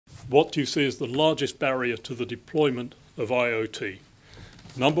what do you see as the largest barrier to the deployment of IoT?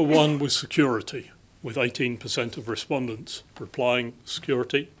 Number one was security, with 18% of respondents replying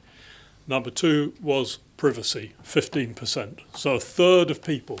security. Number two was privacy, 15%. So a third of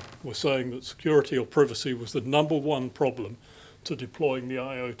people were saying that security or privacy was the number one problem to deploying the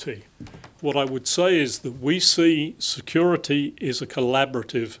IoT. What I would say is that we see security is a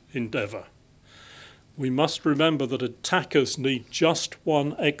collaborative endeavor. We must remember that attackers need just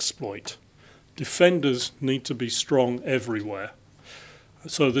one exploit. Defenders need to be strong everywhere.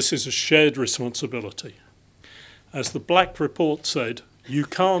 So this is a shared responsibility. As the Black Report said, you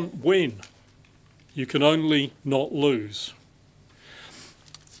can't win. You can only not lose.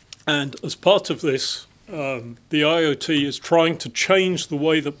 And as part of this, the IoT is trying to change the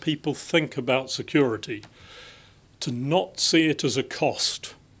way that people think about security, to not see it as a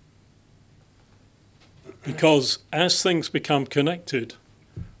cost. Because as things become connected,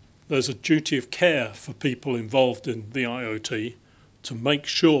 there's a duty of care for people involved in the IoT to make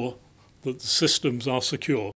sure that the systems are secure.